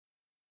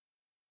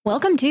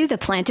Welcome to The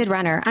Planted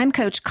Runner. I'm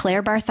Coach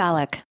Claire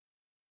Bartholic.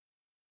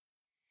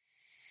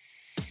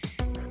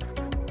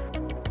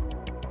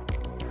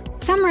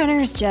 Some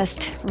runners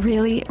just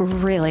really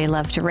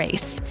love to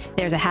race.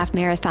 There's a half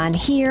marathon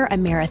here, a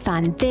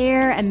marathon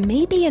there, and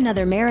maybe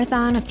another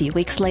marathon a few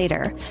weeks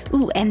later.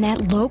 Ooh, and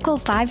that local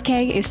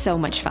 5K is so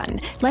much fun.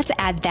 Let's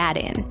add that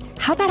in.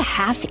 How about a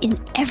half in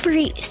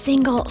every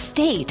single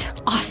state?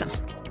 Awesome.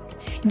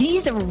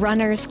 These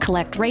runners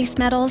collect race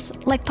medals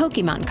like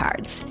Pokemon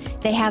cards.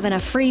 They have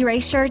enough free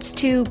race shirts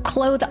to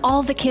clothe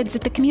all the kids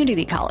at the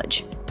community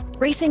college.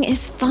 Racing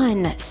is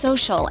fun,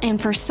 social,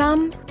 and for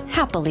some,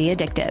 happily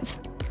addictive.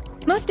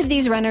 Most of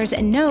these runners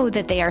know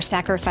that they are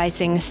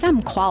sacrificing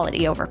some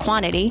quality over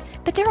quantity,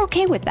 but they're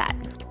okay with that.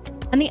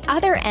 On the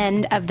other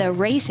end of the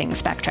racing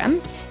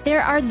spectrum,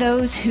 there are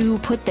those who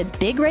put the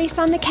big race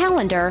on the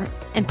calendar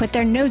and put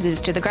their noses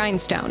to the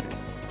grindstone.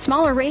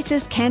 Smaller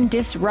races can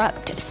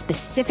disrupt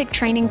specific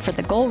training for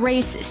the goal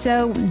race,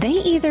 so they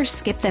either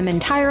skip them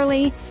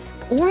entirely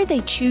or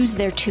they choose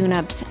their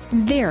tune-ups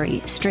very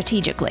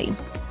strategically.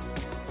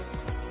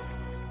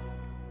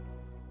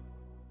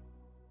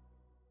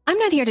 I'm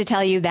not here to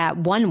tell you that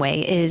one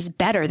way is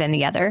better than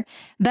the other,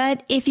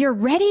 but if you're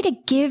ready to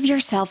give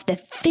yourself the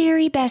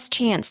very best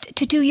chance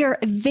to do your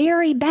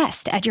very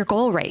best at your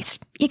goal race,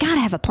 you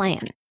gotta have a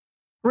plan.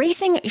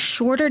 Racing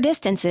shorter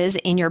distances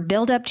in your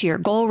build-up to your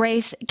goal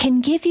race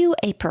can give you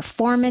a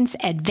performance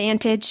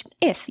advantage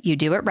if you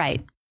do it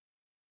right.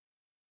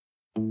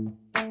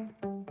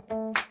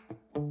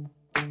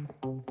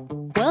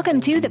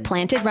 Welcome to The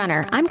Planted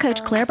Runner. I'm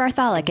Coach Claire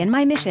Bartholic, and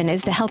my mission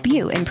is to help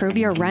you improve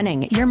your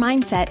running, your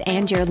mindset,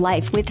 and your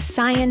life with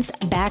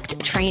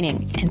science-backed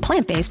training and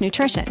plant-based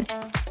nutrition.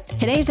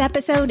 Today's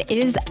episode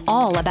is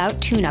all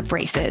about tune-up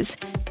races.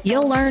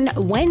 You'll learn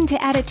when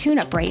to add a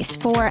tune-up race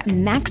for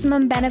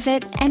maximum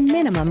benefit and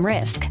minimum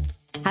risk,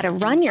 how to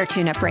run your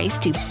tune-up race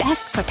to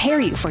best prepare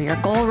you for your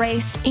goal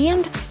race,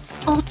 and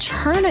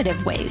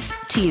alternative ways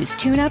to use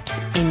tune-ups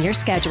in your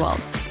schedule.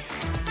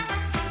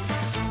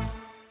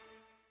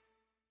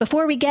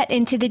 Before we get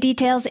into the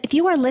details, if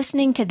you are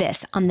listening to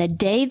this on the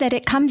day that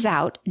it comes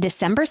out,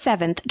 December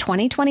 7th,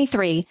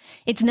 2023,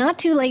 it's not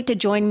too late to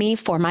join me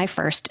for my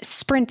first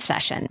sprint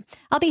session.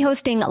 I'll be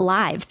hosting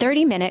live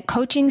 30-minute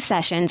coaching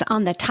sessions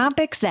on the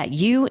topics that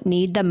you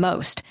need the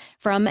most,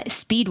 from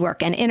speed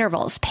work and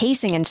intervals,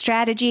 pacing and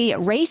strategy,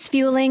 race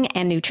fueling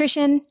and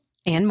nutrition,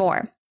 and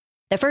more.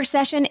 The first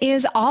session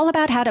is all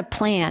about how to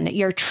plan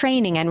your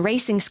training and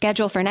racing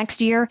schedule for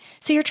next year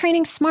so you're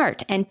training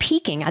smart and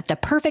peaking at the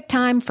perfect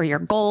time for your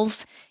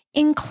goals,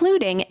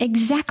 including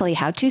exactly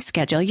how to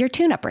schedule your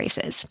tune-up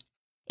races.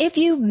 If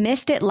you've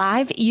missed it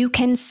live, you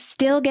can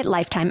still get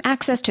lifetime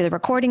access to the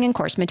recording and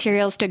course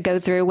materials to go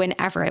through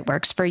whenever it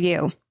works for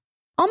you.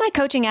 All my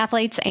coaching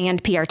athletes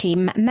and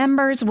PRT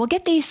members will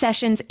get these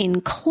sessions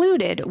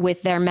included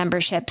with their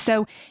membership.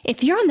 So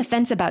if you're on the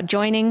fence about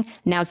joining,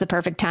 now's the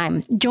perfect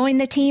time. Join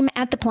the team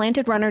at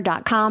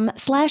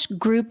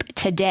theplantedrunner.com/group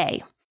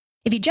today.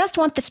 If you just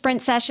want the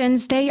sprint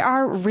sessions, they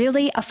are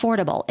really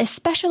affordable,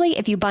 especially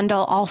if you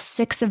bundle all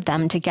 6 of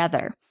them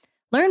together.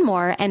 Learn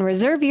more and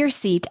reserve your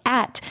seat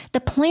at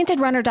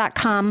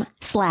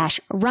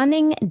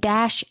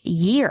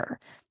theplantedrunner.com/running-year.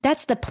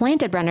 That's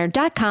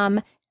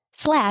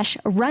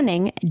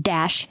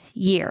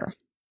theplantedrunner.com/running-year.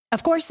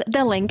 Of course,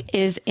 the link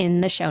is in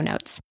the show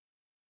notes.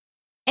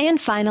 And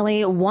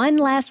finally, one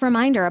last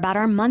reminder about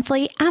our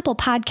monthly Apple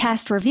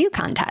Podcast review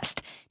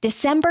contest.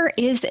 December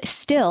is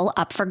still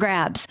up for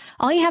grabs.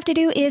 All you have to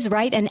do is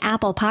write an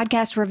Apple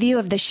Podcast review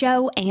of the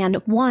show, and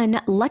one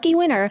lucky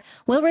winner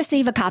will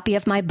receive a copy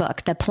of my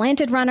book, The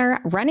Planted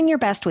Runner, Running Your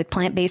Best with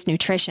Plant-Based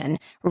Nutrition.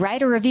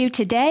 Write a review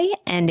today,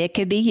 and it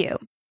could be you.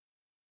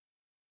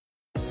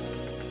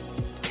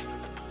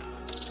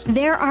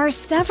 There are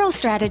several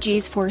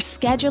strategies for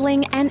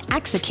scheduling and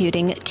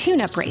executing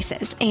tune-up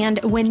races, and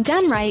when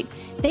done right,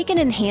 they can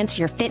enhance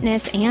your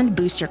fitness and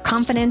boost your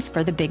confidence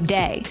for the big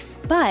day.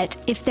 But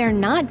if they're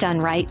not done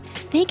right,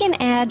 they can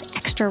add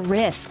extra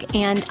risk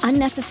and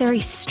unnecessary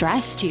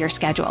stress to your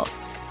schedule.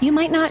 You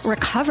might not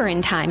recover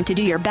in time to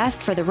do your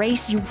best for the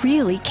race you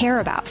really care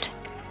about.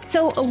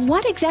 So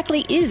what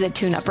exactly is a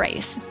tune-up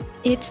race?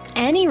 It's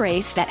any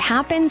race that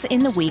happens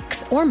in the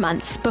weeks or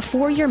months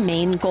before your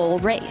main goal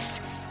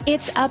race.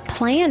 It's a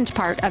planned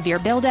part of your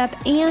buildup,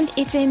 and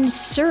it's in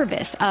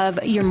service of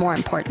your more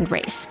important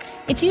race.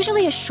 It's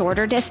usually a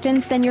shorter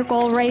distance than your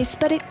goal race,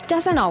 but it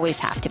doesn't always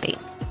have to be.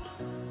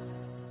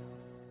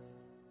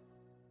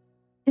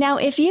 Now,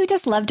 if you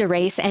just love to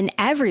race and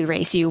every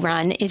race you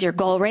run is your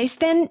goal race,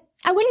 then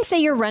I wouldn't say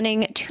you're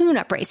running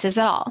tune-up races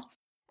at all.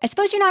 I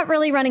suppose you're not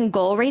really running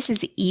goal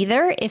races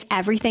either if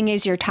everything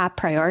is your top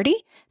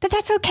priority, but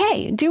that's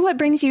okay. Do what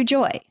brings you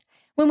joy.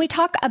 When we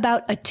talk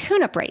about a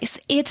tune-up race,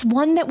 it's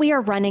one that we are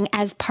running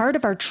as part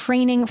of our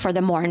training for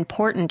the more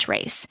important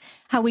race.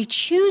 How we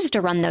choose to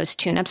run those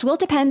tune-ups will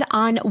depend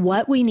on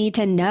what we need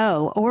to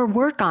know or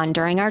work on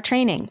during our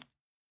training.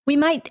 We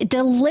might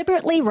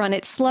deliberately run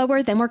it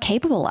slower than we're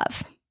capable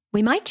of.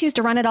 We might choose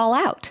to run it all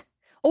out.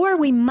 Or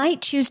we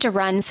might choose to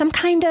run some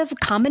kind of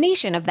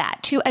combination of that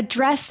to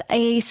address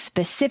a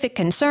specific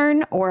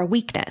concern or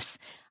weakness.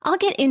 I'll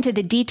get into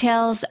the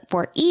details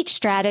for each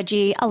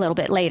strategy a little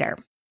bit later.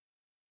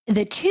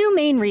 The two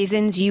main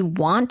reasons you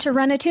want to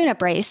run a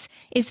tune-up race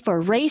is for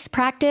race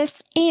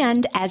practice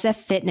and as a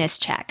fitness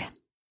check.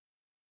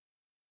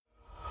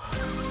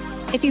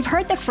 If you've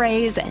heard the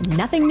phrase,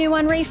 nothing new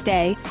on race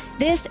day,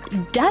 this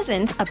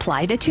doesn't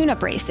apply to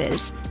tune-up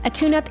races. A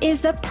tune-up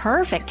is the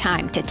perfect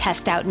time to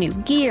test out new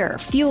gear,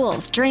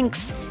 fuels,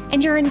 drinks,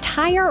 and your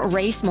entire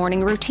race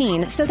morning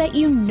routine so that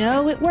you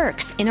know it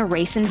works in a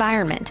race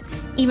environment.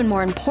 Even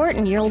more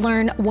important, you'll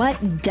learn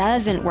what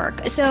doesn't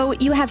work, so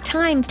you have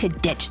time to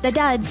ditch the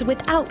duds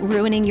without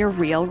ruining your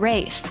real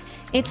race.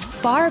 It's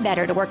far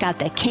better to work out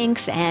the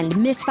kinks and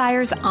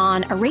misfires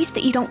on a race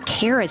that you don't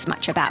care as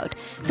much about.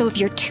 So if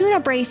your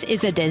tune-up race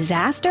is a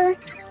disaster,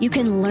 you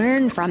can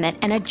learn from it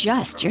and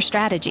adjust your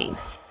strategy.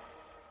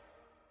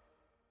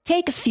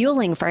 Take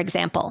fueling, for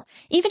example.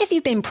 Even if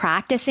you've been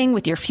practicing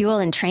with your fuel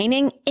and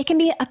training, it can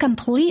be a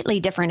completely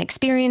different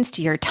experience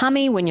to your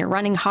tummy when you're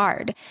running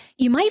hard.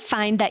 You might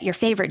find that your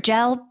favorite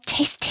gel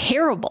tastes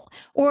terrible,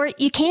 or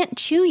you can't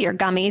chew your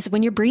gummies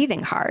when you're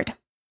breathing hard.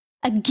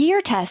 A gear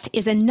test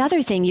is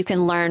another thing you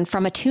can learn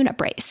from a tune-up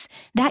race.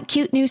 That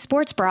cute new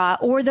sports bra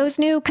or those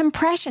new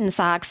compression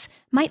socks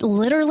might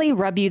literally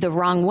rub you the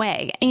wrong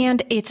way,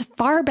 and it's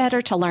far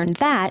better to learn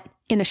that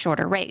in a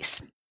shorter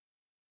race.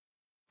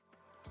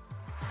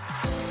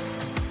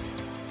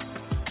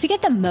 To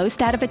get the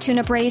most out of a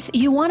tune-up race,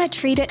 you want to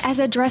treat it as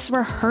a dress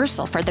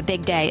rehearsal for the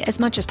big day as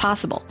much as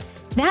possible.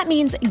 That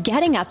means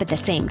getting up at the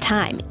same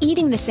time,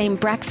 eating the same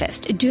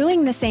breakfast,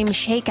 doing the same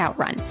shakeout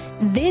run,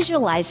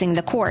 visualizing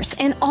the course,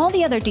 and all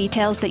the other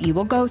details that you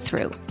will go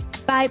through.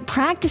 By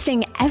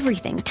practicing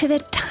everything to the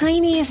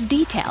tiniest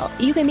detail,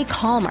 you can be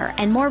calmer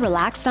and more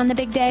relaxed on the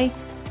big day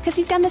because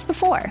you've done this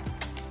before.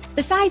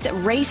 Besides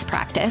race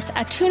practice,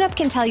 a tune-up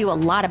can tell you a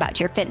lot about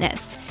your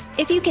fitness.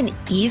 If you can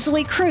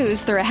easily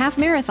cruise through a half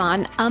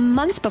marathon a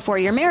month before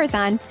your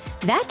marathon,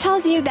 that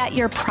tells you that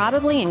you're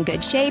probably in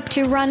good shape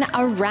to run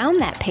around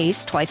that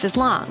pace twice as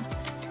long.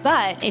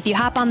 But if you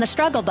hop on the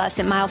struggle bus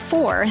at mile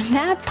 4,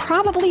 that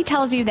probably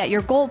tells you that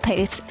your goal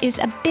pace is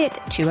a bit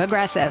too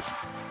aggressive.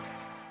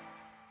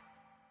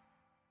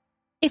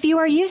 If you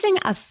are using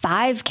a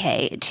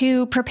 5K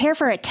to prepare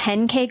for a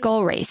 10K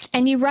goal race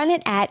and you run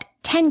it at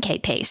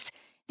 10K pace,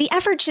 the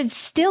effort should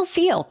still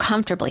feel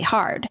comfortably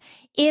hard.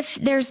 If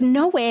there's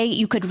no way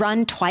you could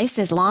run twice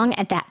as long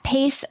at that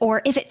pace,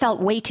 or if it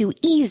felt way too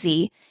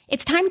easy,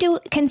 it's time to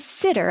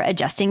consider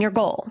adjusting your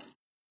goal.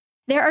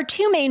 There are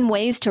two main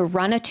ways to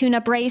run a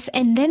tune-up race,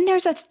 and then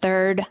there's a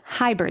third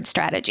hybrid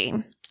strategy.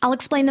 I'll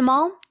explain them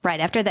all right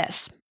after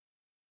this.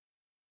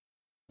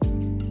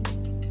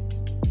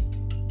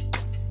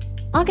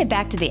 I'll get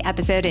back to the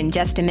episode in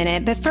just a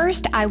minute, but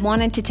first I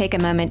wanted to take a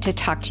moment to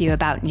talk to you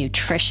about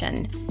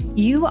nutrition.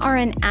 You are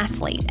an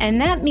athlete, and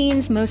that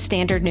means most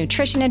standard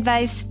nutrition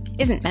advice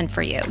isn't meant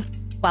for you.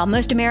 While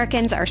most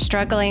Americans are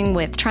struggling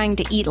with trying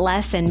to eat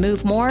less and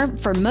move more,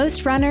 for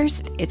most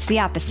runners, it's the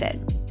opposite.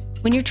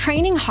 When you're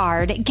training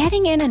hard,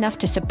 getting in enough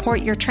to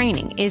support your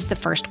training is the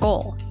first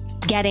goal.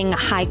 Getting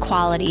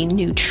high-quality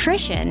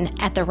nutrition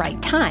at the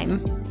right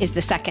time is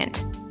the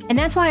second. And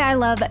that's why I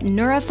love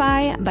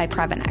Neurify by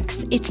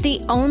Previnex. It's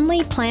the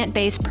only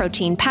plant-based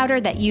protein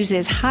powder that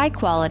uses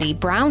high-quality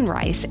brown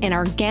rice and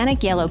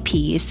organic yellow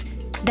peas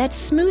that's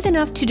smooth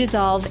enough to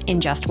dissolve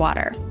in just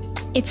water.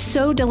 It's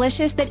so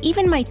delicious that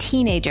even my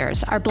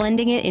teenagers are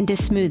blending it into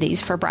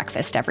smoothies for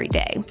breakfast every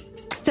day.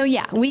 So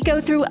yeah, we go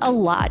through a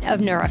lot of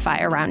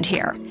Neurify around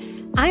here.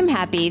 I'm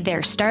happy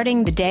they're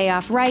starting the day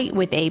off right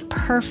with a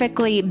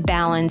perfectly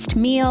balanced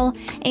meal,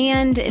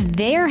 and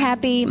they're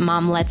happy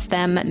Mom lets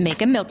them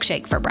make a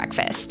milkshake for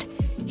breakfast.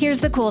 Here's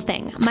the cool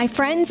thing. My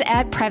friends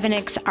at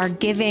Previnex are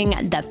giving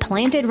the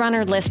Planted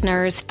Runner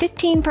listeners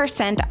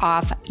 15%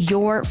 off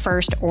your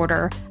first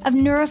order of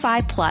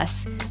Neurify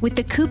Plus with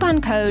the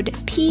coupon code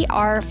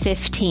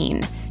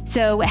PR15.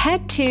 So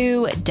head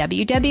to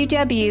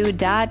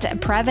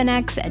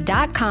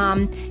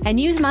www.previnex.com and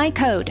use my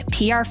code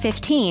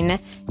PR15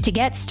 to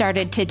get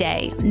started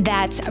today.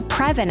 That's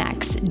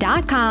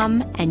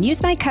Previnex.com and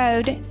use my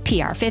code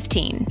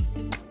PR15.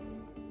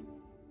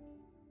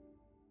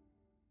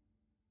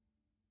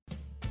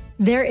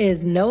 There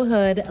is no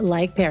hood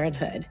like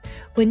parenthood.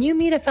 When you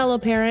meet a fellow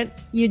parent,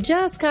 you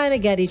just kind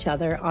of get each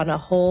other on a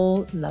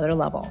whole nother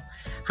level.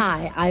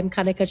 Hi, I'm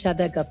Kanika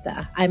Chadda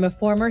Gupta. I'm a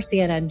former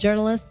CNN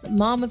journalist,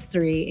 mom of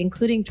 3,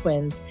 including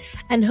twins,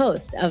 and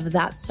host of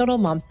That's Total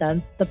Mom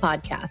Sense, the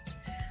podcast.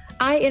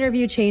 I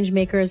interview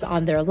changemakers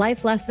on their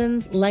life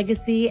lessons,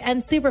 legacy,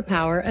 and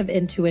superpower of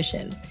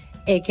intuition,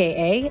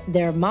 aka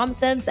their mom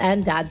sense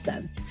and dad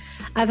sense.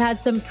 I've had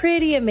some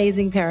pretty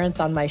amazing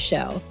parents on my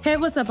show. Hey,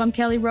 what's up? I'm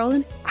Kelly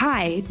Rowland.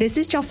 Hi, this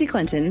is Chelsea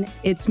Clinton.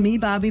 It's me,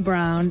 Bobby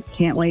Brown.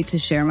 Can't wait to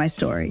share my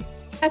story.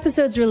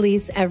 Episodes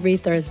release every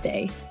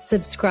Thursday.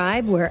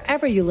 Subscribe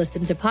wherever you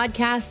listen to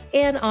podcasts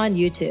and on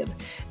YouTube.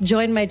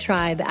 Join my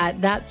tribe at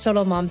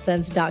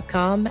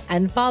thatstotalmomsense.com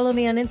and follow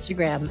me on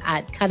Instagram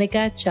at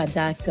Kanika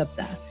Chadda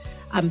Gupta.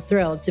 I'm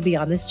thrilled to be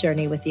on this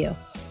journey with you.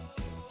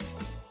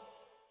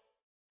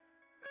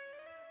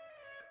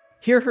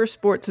 Hear Her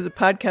Sports is a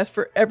podcast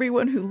for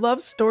everyone who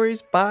loves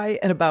stories by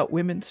and about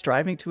women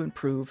striving to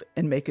improve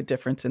and make a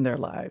difference in their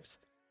lives.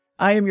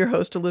 I am your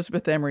host,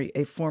 Elizabeth Emery,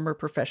 a former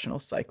professional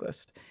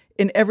cyclist.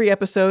 In every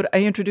episode,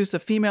 I introduce a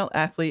female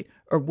athlete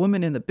or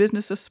woman in the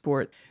business of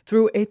sport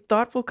through a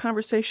thoughtful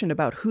conversation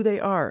about who they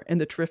are and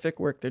the terrific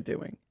work they're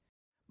doing.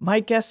 My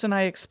guests and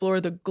I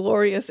explore the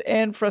glorious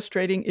and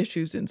frustrating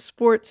issues in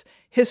sports,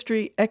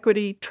 history,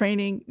 equity,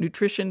 training,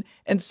 nutrition,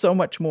 and so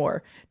much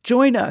more.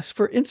 Join us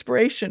for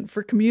inspiration,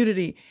 for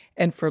community,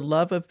 and for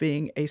love of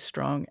being a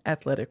strong,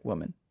 athletic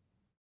woman.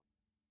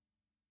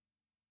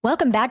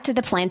 Welcome back to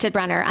The Planted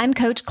Runner. I'm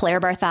Coach Claire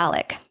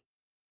Bartholic.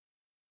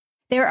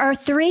 There are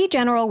 3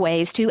 general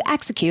ways to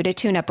execute a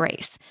tune-up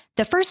race.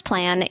 The first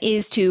plan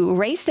is to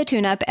race the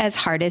tune-up as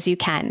hard as you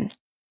can.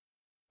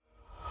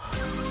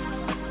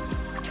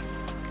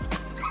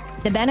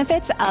 The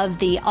benefits of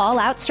the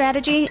all-out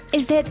strategy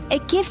is that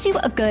it gives you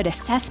a good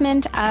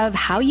assessment of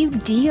how you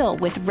deal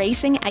with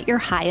racing at your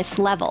highest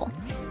level.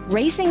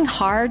 Racing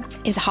hard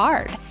is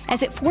hard,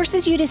 as it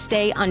forces you to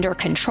stay under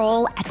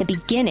control at the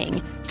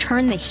beginning,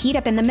 turn the heat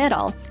up in the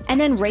middle,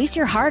 and then race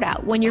your heart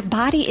out when your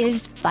body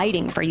is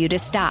fighting for you to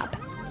stop.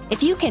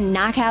 If you can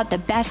knock out the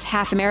best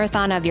half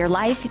marathon of your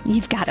life,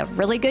 you've got a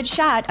really good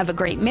shot of a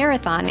great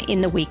marathon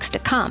in the weeks to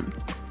come.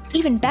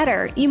 Even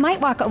better, you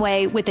might walk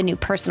away with a new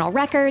personal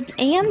record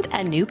and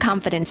a new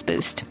confidence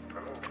boost.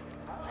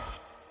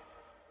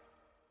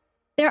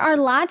 There are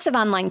lots of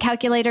online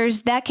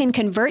calculators that can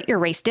convert your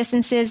race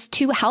distances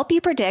to help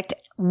you predict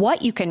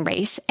what you can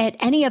race at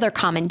any other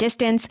common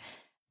distance,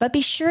 but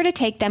be sure to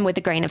take them with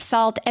a grain of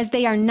salt as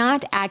they are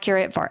not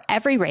accurate for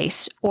every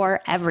race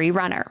or every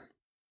runner.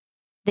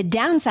 The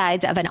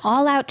downsides of an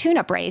all-out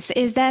tune-up race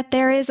is that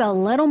there is a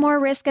little more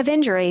risk of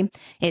injury,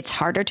 it's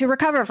harder to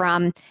recover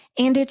from,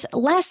 and it's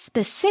less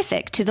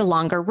specific to the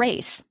longer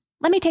race.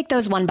 Let me take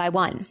those one by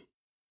one.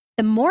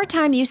 The more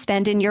time you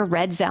spend in your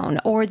red zone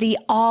or the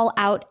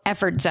all-out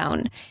effort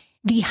zone,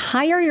 the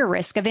higher your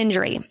risk of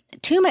injury.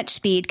 Too much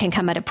speed can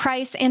come at a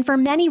price, and for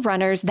many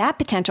runners, that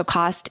potential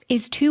cost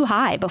is too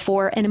high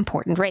before an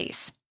important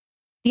race.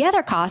 The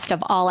other cost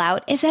of all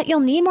out is that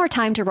you'll need more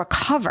time to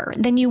recover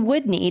than you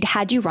would need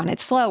had you run it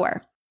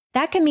slower.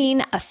 That can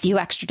mean a few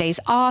extra days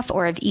off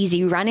or of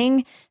easy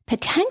running,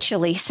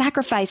 potentially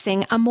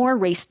sacrificing a more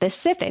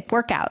race-specific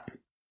workout.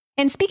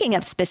 And speaking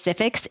of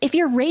specifics, if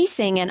you're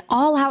racing an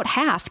all-out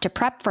half to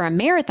prep for a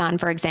marathon,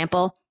 for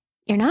example,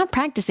 you're not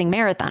practicing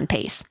marathon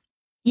pace.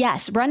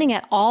 Yes, running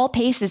at all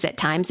paces at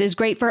times is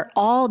great for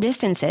all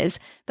distances,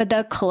 but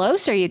the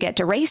closer you get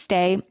to race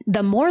day,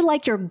 the more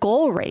like your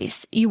goal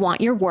race you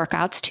want your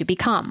workouts to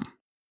become.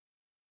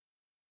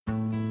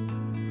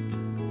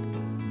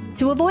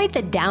 To avoid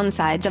the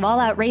downsides of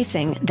all-out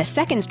racing, the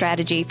second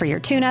strategy for your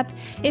tune-up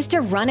is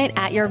to run it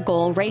at your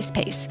goal race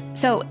pace.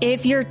 So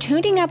if you're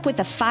tuning up with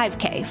a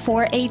 5K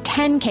for a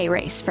 10K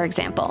race, for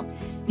example,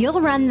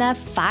 you'll run the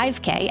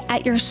 5K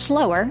at your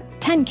slower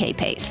 10K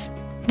pace.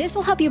 This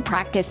will help you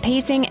practice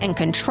pacing and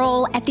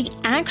control at the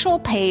actual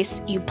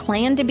pace you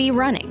plan to be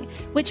running,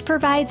 which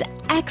provides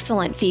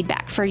excellent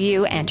feedback for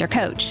you and your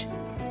coach.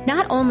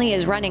 Not only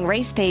is running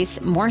race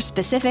pace more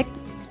specific,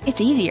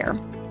 it's easier.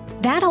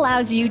 That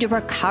allows you to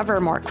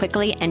recover more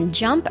quickly and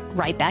jump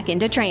right back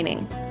into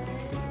training.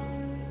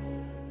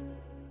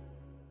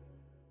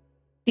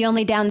 The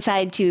only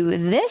downside to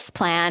this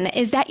plan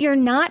is that you're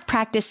not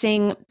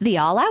practicing the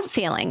all-out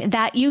feeling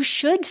that you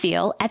should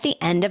feel at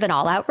the end of an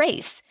all-out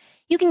race.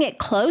 You can get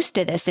close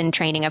to this in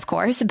training, of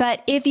course,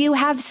 but if you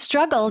have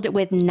struggled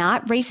with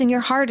not racing your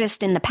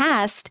hardest in the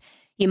past,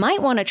 you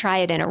might want to try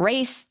it in a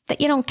race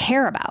that you don't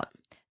care about.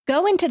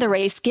 Go into the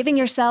race giving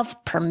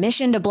yourself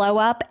permission to blow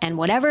up, and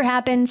whatever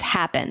happens,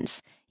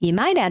 happens. You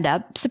might end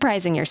up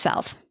surprising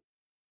yourself.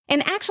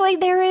 And actually,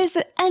 there is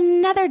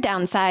another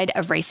downside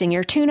of racing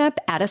your tune-up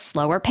at a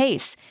slower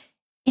pace.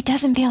 It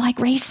doesn't feel like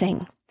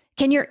racing.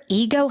 Can your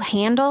ego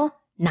handle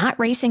not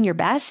racing your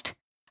best?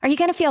 Are you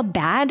going to feel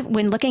bad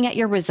when looking at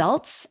your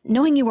results,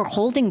 knowing you were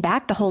holding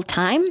back the whole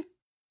time?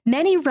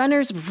 Many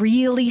runners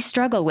really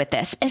struggle with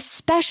this,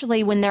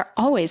 especially when they're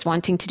always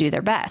wanting to do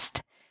their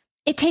best.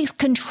 It takes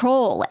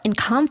control and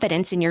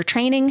confidence in your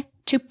training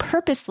to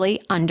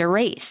purposely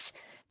under-race.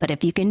 But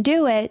if you can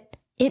do it,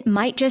 it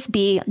might just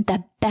be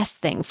the best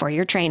thing for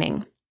your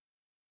training.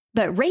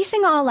 But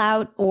racing all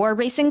out or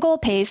racing goal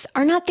pace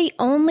are not the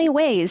only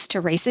ways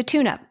to race a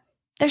tune-up.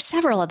 There's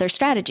several other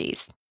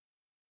strategies.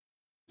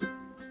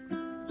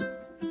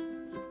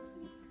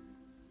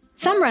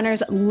 Some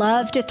runners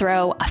love to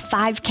throw a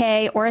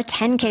 5K or a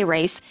 10K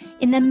race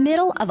in the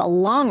middle of a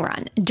long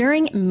run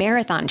during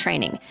marathon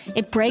training.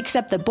 It breaks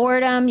up the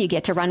boredom, you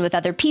get to run with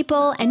other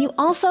people, and you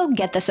also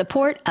get the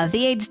support of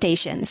the aid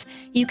stations.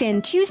 You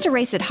can choose to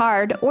race it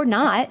hard or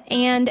not,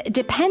 and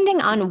depending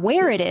on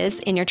where it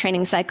is in your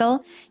training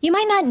cycle, you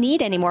might not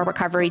need any more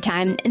recovery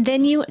time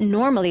than you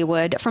normally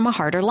would from a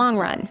harder long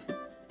run.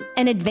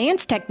 An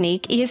advanced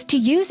technique is to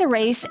use a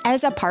race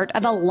as a part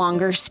of a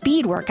longer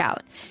speed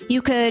workout.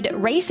 You could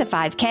race a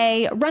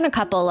 5K, run a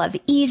couple of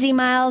easy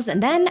miles,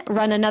 and then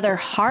run another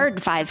hard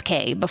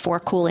 5K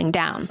before cooling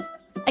down.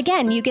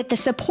 Again, you get the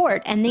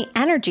support and the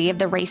energy of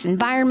the race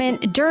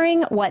environment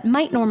during what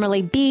might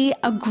normally be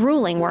a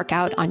grueling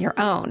workout on your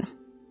own.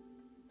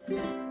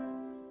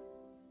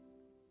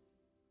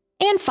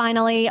 And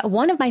finally,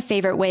 one of my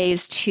favorite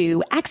ways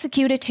to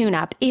execute a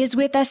tune-up is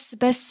with a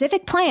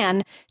specific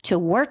plan to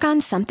work on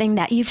something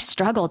that you've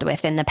struggled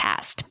with in the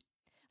past.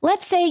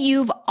 Let's say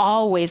you've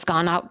always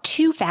gone out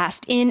too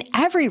fast in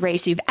every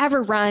race you've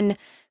ever run,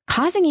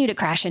 causing you to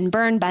crash and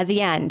burn by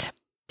the end.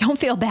 Don't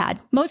feel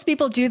bad. Most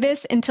people do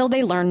this until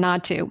they learn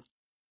not to.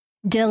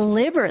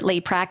 Deliberately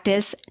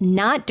practice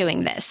not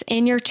doing this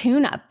in your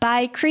tune-up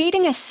by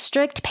creating a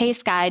strict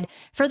pace guide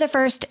for the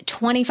first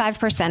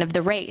 25% of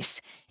the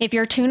race. If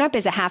your tune-up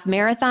is a half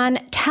marathon,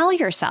 tell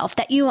yourself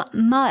that you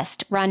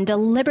must run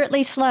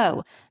deliberately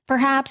slow,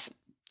 perhaps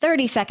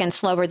 30 seconds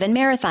slower than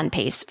marathon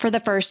pace for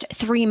the first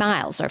 3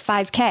 miles or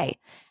 5K.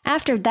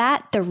 After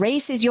that, the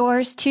race is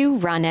yours to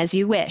run as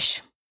you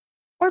wish.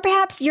 Or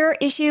perhaps your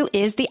issue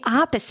is the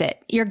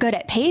opposite. You're good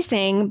at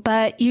pacing,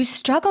 but you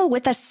struggle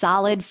with a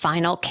solid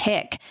final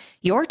kick.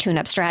 Your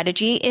tune-up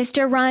strategy is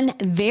to run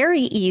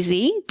very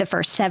easy the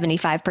first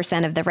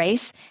 75% of the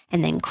race,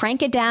 and then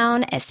crank it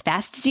down as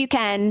fast as you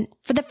can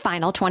for the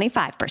final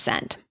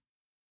 25%.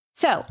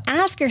 So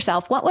ask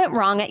yourself what went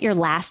wrong at your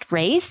last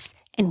race,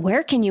 and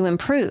where can you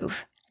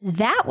improve?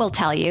 That will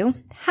tell you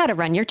how to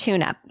run your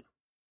tune-up.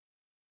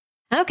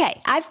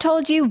 Okay, I've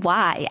told you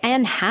why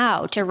and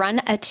how to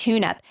run a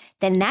tune-up.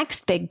 The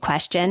next big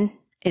question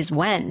is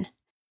when.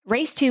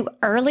 Race too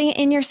early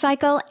in your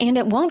cycle, and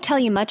it won't tell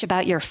you much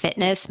about your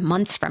fitness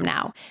months from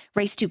now.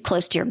 Race too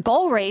close to your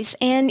goal race,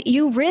 and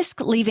you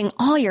risk leaving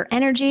all your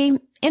energy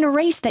in a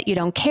race that you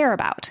don't care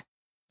about.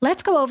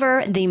 Let's go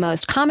over the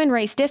most common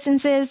race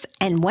distances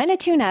and when a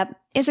tune-up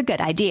is a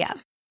good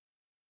idea.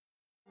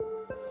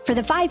 For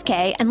the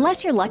 5K,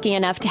 unless you're lucky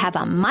enough to have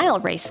a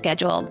mile race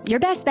schedule, your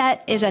best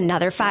bet is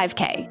another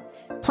 5K.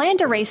 Plan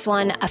to race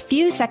one a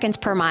few seconds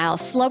per mile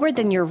slower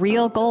than your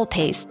real goal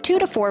pace 2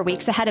 to 4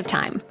 weeks ahead of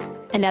time.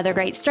 Another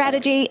great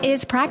strategy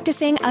is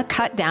practicing a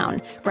cut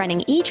down,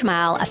 running each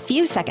mile a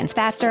few seconds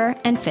faster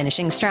and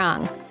finishing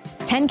strong.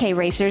 10K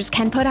racers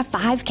can put a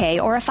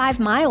 5K or a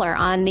 5-miler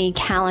on the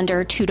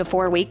calendar 2 to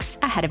 4 weeks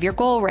ahead of your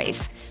goal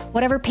race.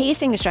 Whatever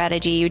pacing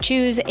strategy you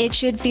choose, it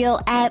should feel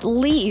at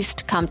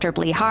least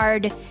comfortably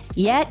hard,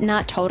 yet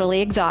not totally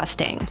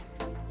exhausting.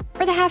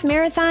 For the half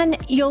marathon,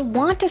 you'll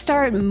want to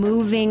start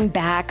moving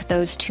back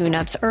those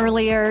tune-ups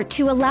earlier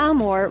to allow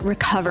more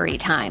recovery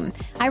time.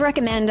 I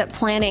recommend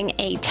planning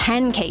a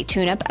 10K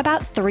tune-up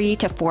about 3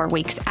 to 4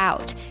 weeks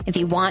out. If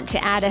you want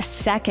to add a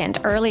second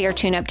earlier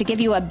tune-up to give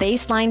you a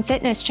baseline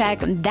fitness check,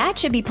 that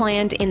should be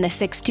planned in the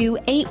 6 to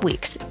 8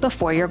 weeks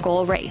before your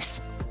goal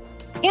race.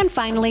 And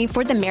finally,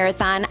 for the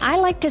marathon, I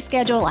like to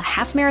schedule a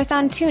half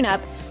marathon tune-up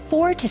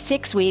 4 to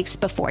 6 weeks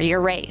before your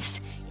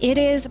race. It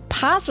is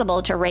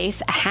possible to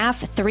race a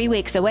half 3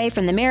 weeks away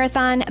from the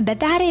marathon, but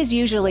that is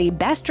usually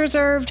best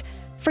reserved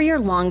for your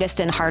longest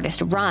and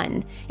hardest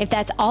run. If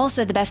that's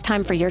also the best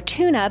time for your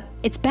tune-up,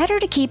 it's better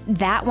to keep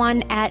that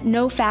one at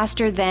no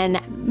faster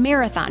than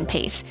marathon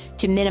pace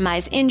to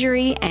minimize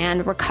injury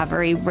and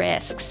recovery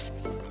risks.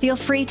 Feel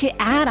free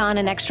to add on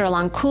an extra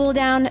long cool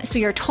down so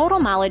your total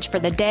mileage for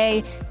the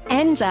day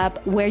ends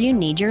up where you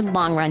need your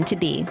long run to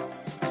be.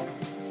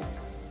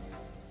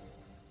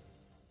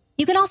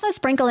 You can also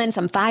sprinkle in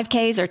some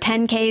 5Ks or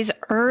 10Ks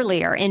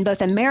earlier in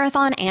both a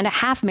marathon and a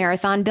half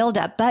marathon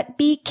buildup, but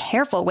be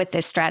careful with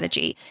this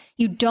strategy.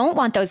 You don't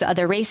want those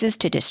other races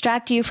to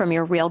distract you from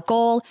your real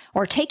goal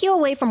or take you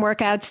away from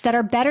workouts that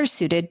are better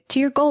suited to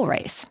your goal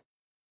race.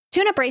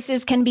 Tune-up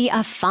races can be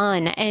a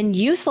fun and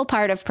useful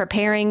part of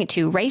preparing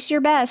to race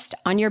your best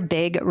on your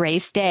big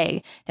race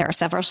day. There are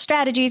several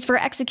strategies for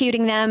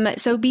executing them,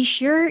 so be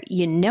sure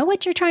you know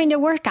what you're trying to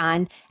work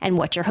on and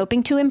what you're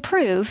hoping to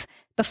improve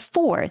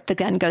before the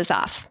gun goes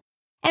off.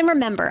 And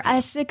remember,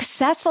 a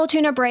successful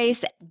tune-up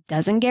race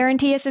doesn't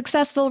guarantee a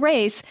successful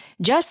race,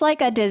 just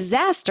like a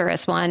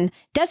disastrous one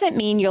doesn't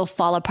mean you'll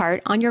fall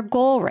apart on your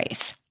goal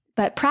race.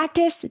 But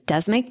practice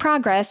does make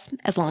progress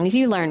as long as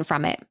you learn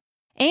from it.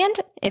 And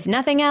if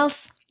nothing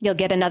else, you'll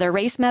get another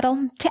race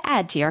medal to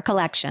add to your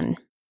collection.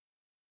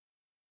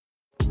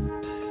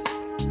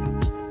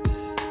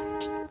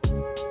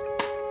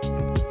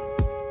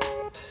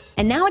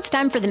 And now it's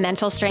time for the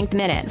Mental Strength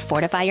Minute.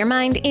 Fortify your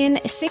mind in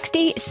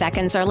 60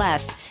 seconds or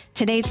less.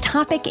 Today's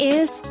topic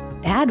is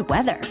bad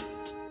weather.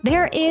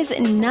 There is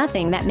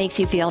nothing that makes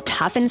you feel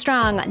tough and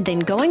strong than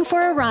going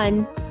for a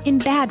run in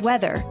bad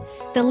weather.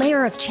 The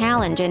layer of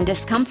challenge and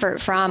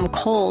discomfort from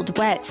cold,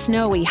 wet,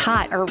 snowy,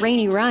 hot, or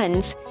rainy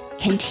runs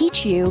can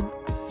teach you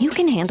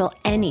can handle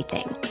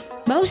anything.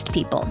 Most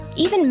people,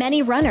 even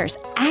many runners,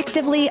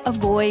 actively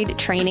avoid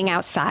training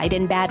outside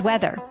in bad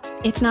weather.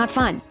 It's not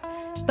fun.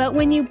 But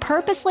when you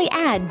purposely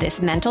add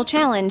this mental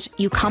challenge,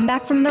 you come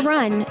back from the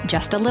run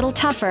just a little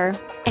tougher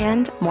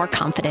and more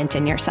confident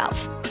in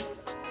yourself.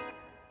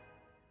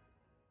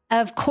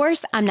 Of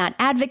course, I'm not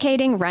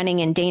advocating running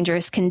in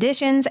dangerous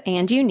conditions,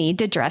 and you need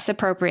to dress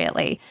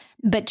appropriately.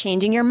 But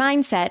changing your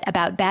mindset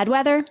about bad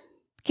weather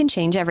can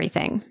change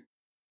everything.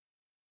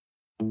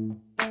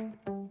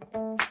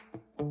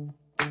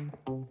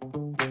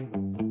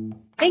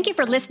 Thank you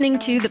for listening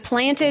to The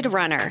Planted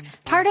Runner,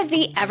 part of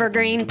the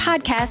Evergreen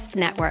Podcasts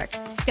Network.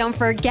 Don't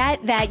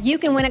forget that you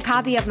can win a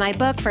copy of my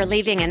book for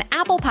leaving an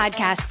Apple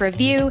Podcast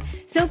review,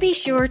 so be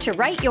sure to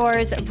write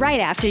yours right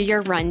after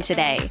your run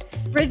today.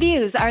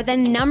 Reviews are the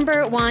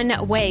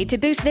 #1 way to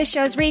boost this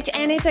show's reach,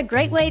 and it's a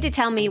great way to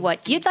tell me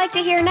what you'd like to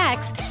hear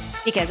next,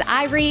 because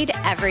I read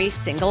every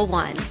single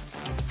one.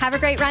 Have a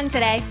great run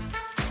today.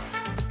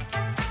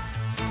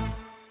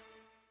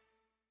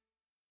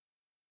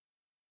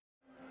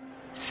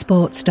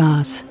 Sports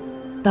stars.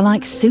 They're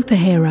like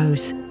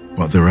superheroes.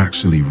 But they're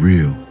actually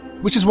real.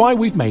 Which is why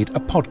we've made a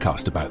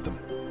podcast about them.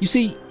 You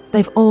see,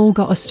 they've all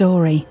got a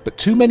story. But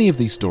too many of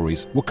these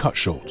stories were cut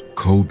short.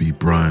 Kobe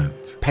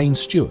Bryant, Payne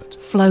Stewart,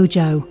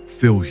 Flojo,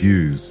 Phil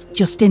Hughes,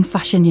 Justin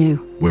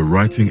Fashanu. We're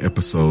writing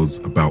episodes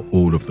about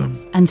all of them.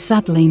 And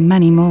sadly,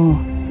 many more.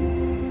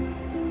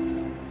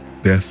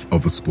 Death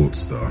of a Sports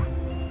Star,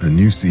 a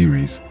new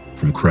series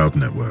from Crowd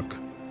Network.